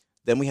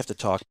 Then we have to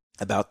talk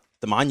about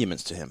the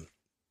monuments to him,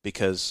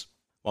 because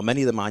while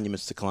many of the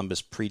monuments to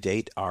Columbus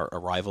predate our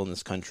arrival in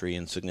this country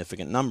in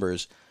significant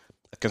numbers,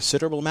 a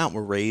considerable amount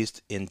were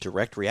raised in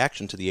direct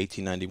reaction to the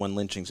 1891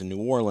 lynchings in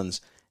New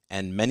Orleans,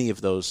 and many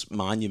of those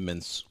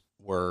monuments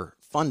were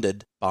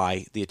funded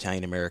by the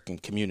Italian-American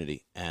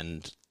community.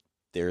 And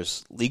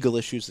there's legal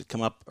issues that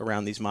come up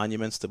around these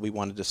monuments that we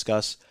want to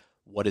discuss.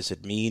 What does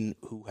it mean?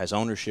 Who has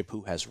ownership?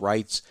 Who has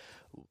rights?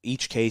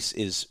 Each case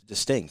is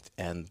distinct,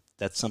 and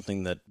that's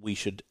something that we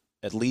should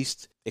at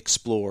least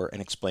explore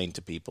and explain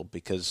to people,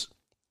 because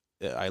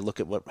I look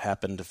at what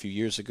happened a few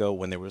years ago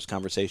when there was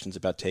conversations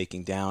about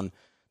taking down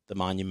the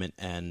monument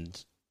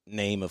and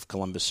name of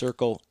Columbus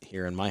Circle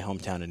here in my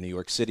hometown in New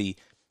York City,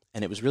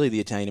 and it was really the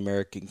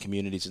Italian-American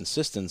community's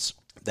insistence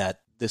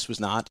that this was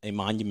not a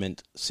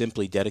monument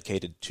simply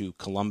dedicated to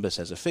Columbus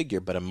as a figure,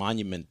 but a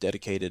monument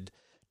dedicated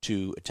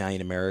to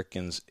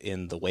Italian-Americans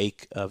in the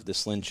wake of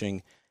this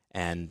lynching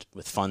and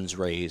with funds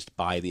raised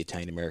by the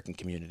Italian-American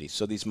community.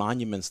 So these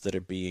monuments that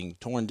are being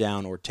torn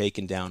down or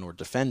taken down or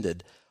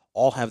defended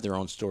all have their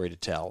own story to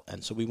tell.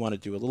 And so we want to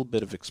do a little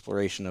bit of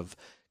exploration of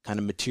kind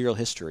of material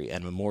history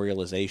and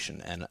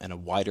memorialization and a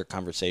wider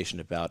conversation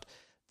about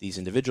these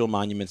individual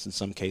monuments in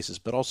some cases,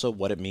 but also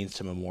what it means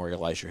to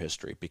memorialize your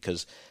history,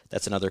 because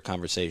that's another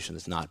conversation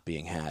that's not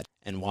being had.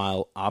 And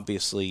while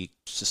obviously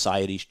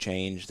societies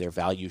change, their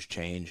values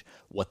change,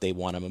 what they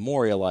want to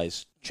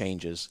memorialize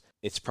changes,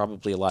 it's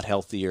probably a lot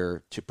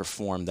healthier to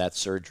perform that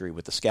surgery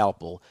with a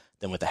scalpel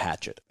than with a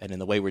hatchet. And in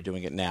the way we're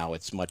doing it now,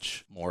 it's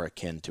much more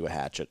akin to a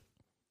hatchet.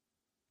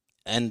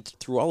 And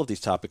through all of these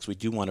topics, we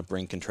do want to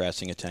bring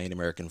contrasting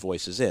Italian-American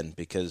voices in,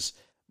 because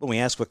when we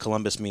ask what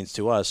Columbus means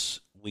to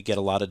us, we get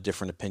a lot of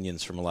different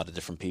opinions from a lot of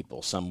different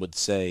people. Some would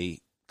say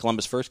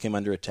Columbus first came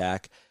under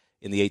attack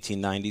in the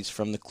 1890s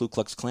from the Ku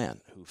Klux Klan,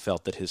 who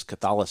felt that his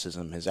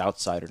Catholicism, his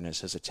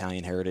outsiderness, his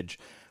Italian heritage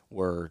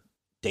were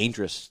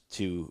dangerous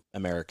to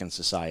American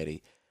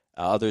society.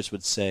 Others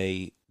would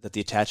say that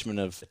the attachment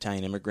of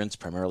Italian immigrants,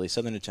 primarily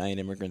Southern Italian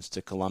immigrants,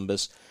 to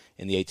Columbus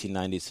in the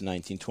 1890s to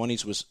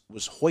 1920s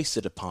was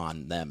hoisted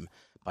upon them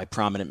by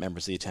prominent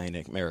members of the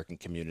Italian-American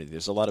community.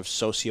 There's a lot of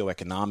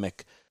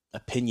socioeconomic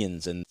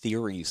opinions and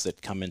theories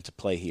that come into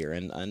play here,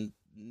 and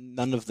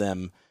none of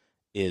them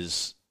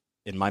is,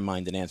 in my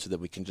mind, an answer that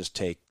we can just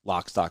take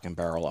lock, stock, and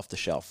barrel off the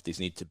shelf.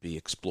 These need to be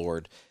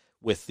explored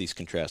with these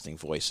contrasting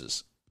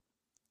voices.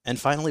 And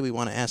finally, we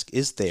want to ask,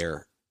 is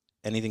there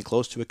anything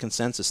close to a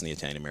consensus in the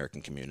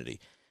Italian-American community?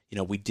 You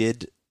know, we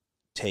did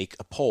take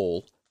a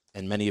poll,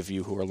 and many of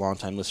you who are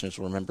longtime listeners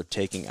will remember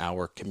taking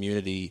our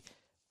community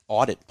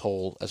audit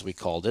poll, as we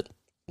called it,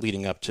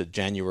 leading up to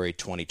January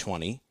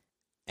 2020.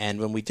 And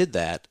when we did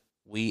that,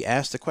 we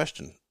asked a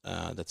question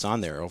that's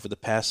on there. Over the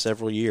past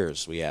several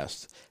years, we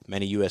asked,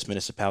 many U.S.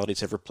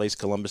 municipalities have replaced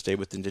Columbus Day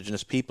with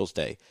Indigenous Peoples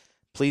Day.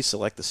 Please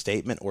select the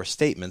statement or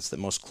statements that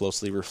most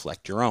closely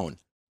reflect your own.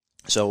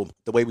 So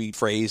the way we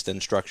phrased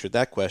and structured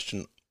that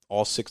question,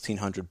 all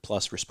 1,600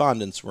 plus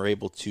respondents were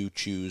able to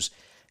choose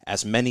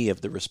as many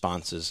of the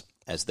responses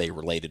as they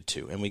related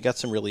to. And we got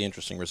some really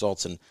interesting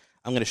results, and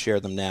I'm going to share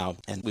them now,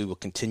 and we will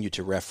continue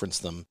to reference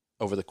them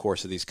over the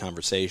course of these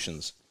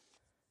conversations.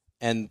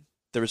 And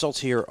the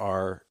results here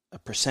are a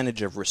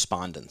percentage of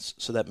respondents.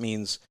 So that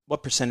means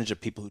what percentage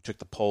of people who took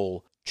the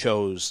poll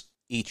chose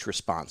each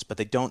response, but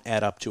they don't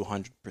add up to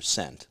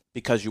 100%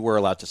 because you were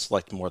allowed to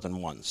select more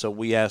than one. So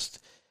we asked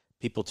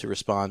people to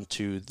respond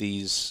to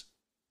these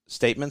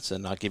statements,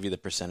 and I'll give you the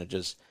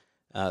percentages.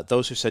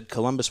 Those who said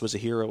Columbus was a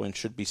hero and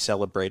should be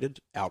celebrated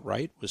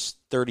outright was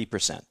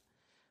 30%.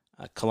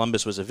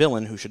 Columbus was a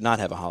villain who should not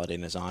have a holiday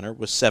in his honor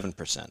was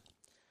 7%.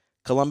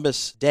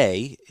 Columbus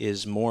Day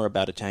is more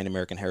about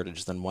Italian-American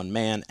heritage than one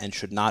man and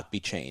should not be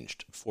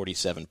changed,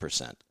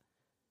 47%.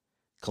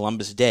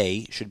 Columbus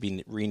Day should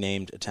be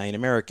renamed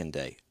Italian-American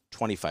Day,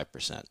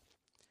 25%.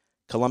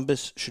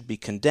 Columbus should be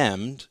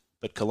condemned,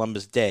 but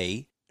Columbus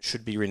Day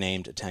should be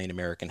renamed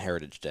Italian-American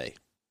Heritage Day,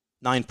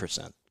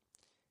 9%.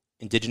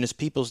 Indigenous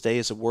Peoples Day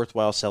is a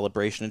worthwhile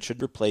celebration and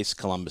should replace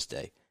Columbus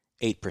Day,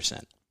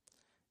 8%.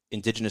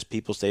 Indigenous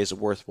Peoples Day is a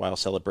worthwhile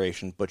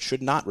celebration but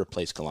should not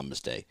replace Columbus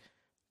Day,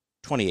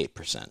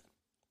 28%.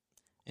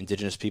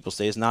 Indigenous Peoples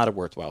Day is not a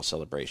worthwhile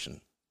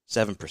celebration,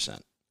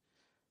 7%.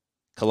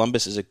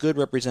 Columbus is a good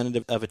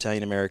representative of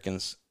Italian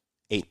Americans,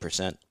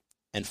 8%.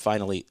 And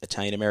finally,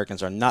 Italian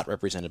Americans are not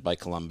represented by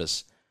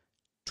Columbus,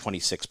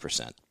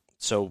 26%.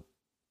 So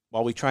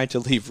while we try to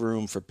leave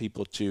room for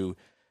people to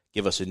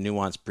give us a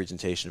nuanced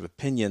presentation of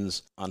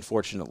opinions,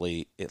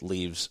 unfortunately, it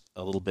leaves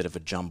a little bit of a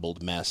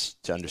jumbled mess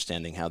to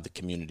understanding how the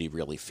community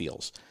really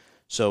feels.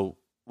 So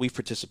we've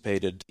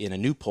participated in a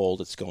new poll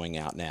that's going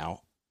out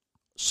now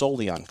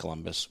solely on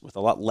Columbus with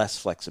a lot less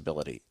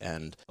flexibility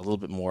and a little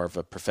bit more of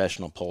a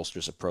professional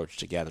pollster's approach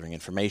to gathering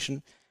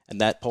information. And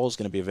that poll is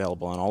going to be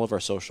available on all of our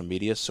social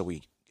media, so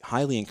we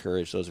highly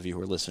encourage those of you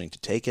who are listening to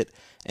take it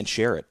and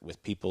share it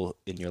with people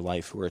in your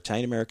life who are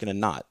Italian American and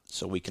not,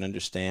 so we can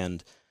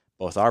understand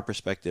both our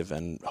perspective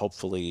and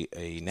hopefully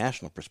a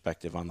national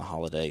perspective on the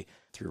holiday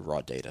through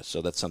raw data.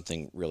 So that's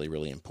something really,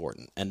 really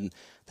important. And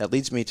that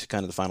leads me to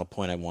kind of the final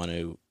point I want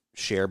to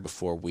share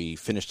before we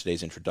finish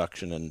today's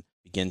introduction and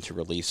begin to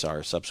release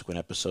our subsequent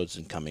episodes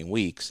in coming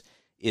weeks,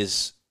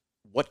 is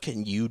what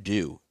can you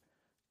do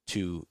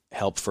to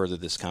help further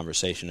this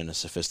conversation in a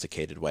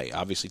sophisticated way?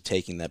 Obviously,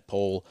 taking that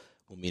poll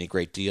will mean a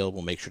great deal.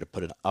 We'll make sure to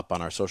put it up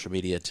on our social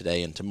media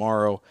today and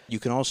tomorrow. You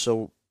can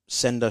also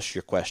send us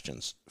your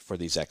questions for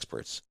these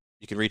experts.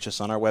 You can reach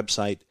us on our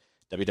website,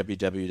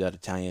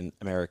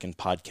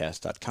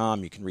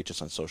 www.italianamericanpodcast.com. You can reach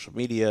us on social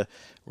media.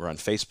 We're on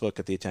Facebook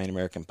at the Italian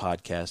American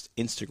Podcast,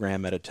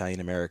 Instagram at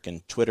Italian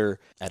American, Twitter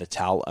at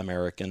Ital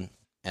American,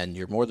 and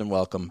you're more than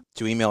welcome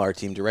to email our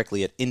team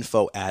directly at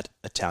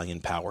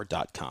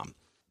info@italianpower.com.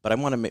 But I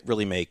want to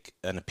really make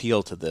an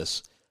appeal to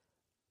this.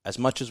 As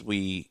much as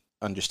we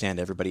understand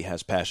everybody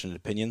has passionate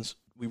opinions,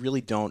 we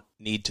really don't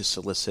need to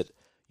solicit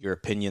your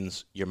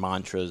opinions, your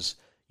mantras,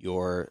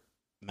 your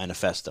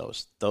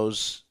manifestos.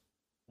 Those,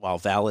 while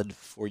valid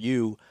for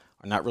you,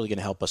 are not really going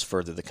to help us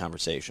further the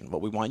conversation.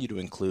 What we want you to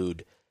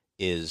include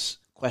is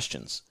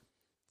questions.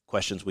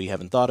 Questions we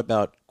haven't thought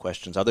about,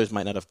 questions others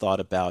might not have thought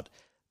about,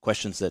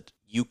 questions that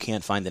you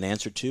can't find an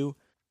answer to,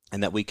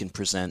 and that we can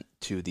present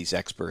to these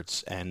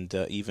experts and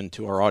even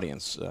to our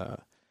audience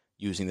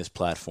using this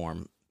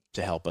platform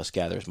to help us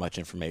gather as much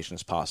information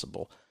as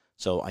possible.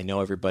 So I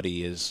know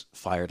everybody is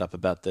fired up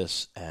about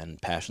this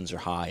and passions are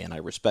high, and I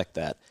respect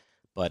that,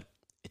 but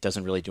it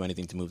doesn't really do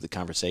anything to move the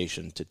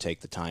conversation to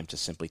take the time to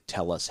simply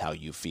tell us how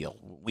you feel.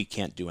 We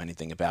can't do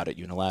anything about it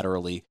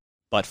unilaterally,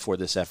 but for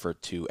this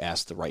effort to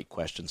ask the right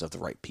questions of the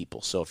right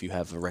people. So if you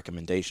have a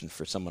recommendation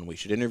for someone we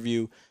should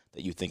interview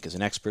that you think is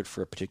an expert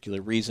for a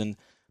particular reason,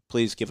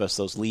 please give us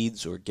those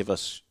leads or give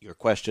us your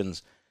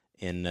questions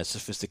in as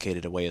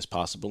sophisticated a way as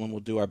possible, and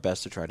we'll do our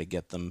best to try to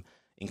get them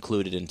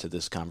included into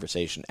this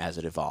conversation as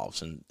it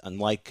evolves. And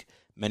unlike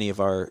many of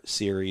our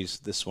series,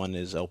 this one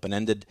is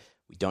open-ended.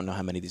 We don't know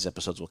how many of these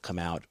episodes will come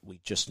out. We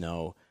just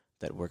know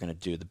that we're going to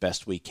do the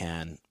best we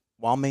can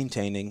while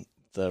maintaining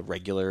the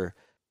regular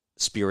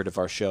spirit of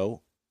our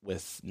show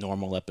with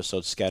normal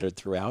episodes scattered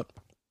throughout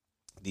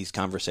these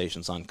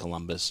conversations on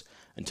Columbus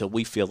until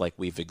we feel like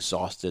we've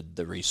exhausted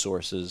the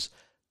resources,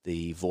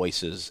 the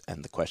voices,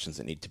 and the questions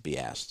that need to be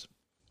asked.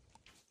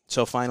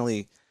 So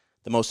finally,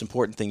 the most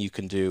important thing you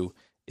can do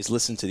is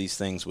listen to these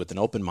things with an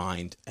open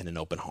mind and an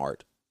open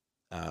heart.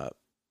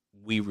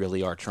 We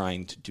really are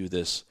trying to do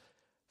this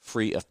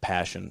free of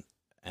passion,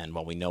 and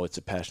while we know it's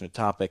a passionate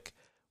topic,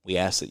 we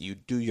ask that you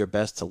do your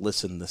best to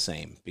listen the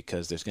same,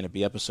 because there's going to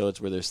be episodes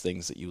where there's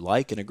things that you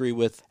like and agree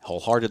with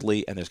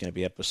wholeheartedly, and there's going to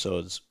be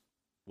episodes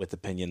with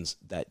opinions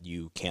that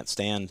you can't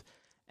stand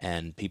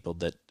and people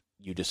that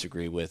you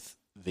disagree with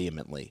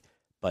vehemently.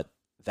 But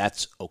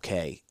that's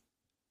okay.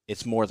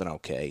 It's more than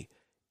okay.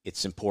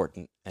 It's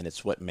important, and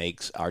it's what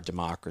makes our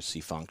democracy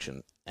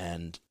function.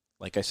 And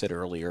like I said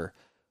earlier,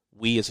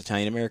 we as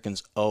Italian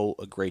Americans owe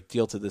a great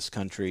deal to this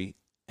country,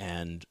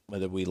 and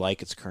whether we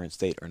like its current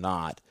state or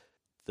not,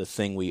 the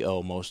thing we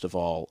owe most of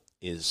all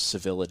is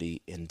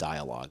civility in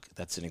dialogue.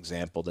 That's an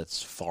example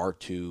that's far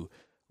too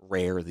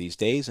rare these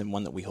days, and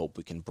one that we hope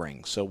we can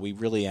bring. So we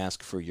really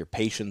ask for your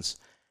patience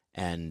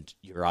and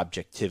your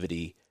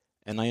objectivity.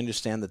 And I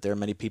understand that there are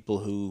many people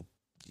who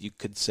you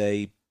could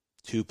say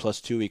 2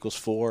 + 2 =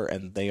 4,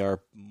 and they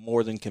are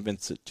more than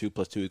convinced that 2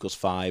 + 2 =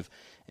 5,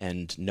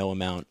 and no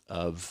amount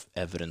of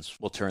evidence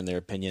will turn their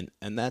opinion,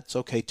 and that's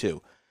okay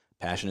too.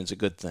 Passion is a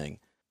good thing.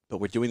 But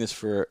we're doing this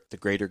for the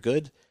greater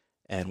good,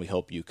 and we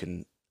hope you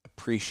can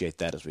appreciate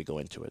that as we go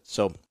into it.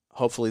 So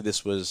hopefully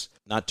this was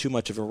not too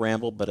much of a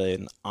ramble, but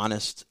an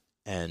honest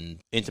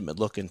and intimate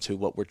look into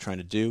what we're trying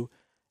to do,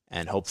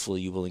 and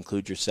hopefully you will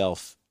include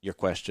yourself, your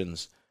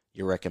questions,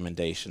 your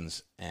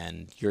recommendations,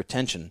 and your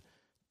attention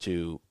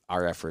to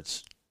our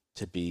efforts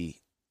to be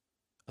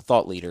a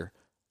thought leader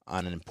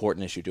on an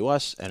important issue to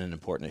us and an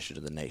important issue to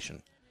the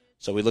nation.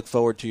 So we look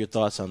forward to your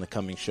thoughts on the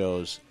coming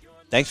shows.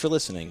 Thanks for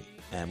listening,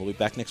 and we'll be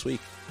back next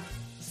week.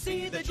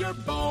 See that you're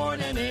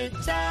born an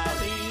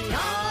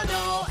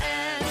Italiano.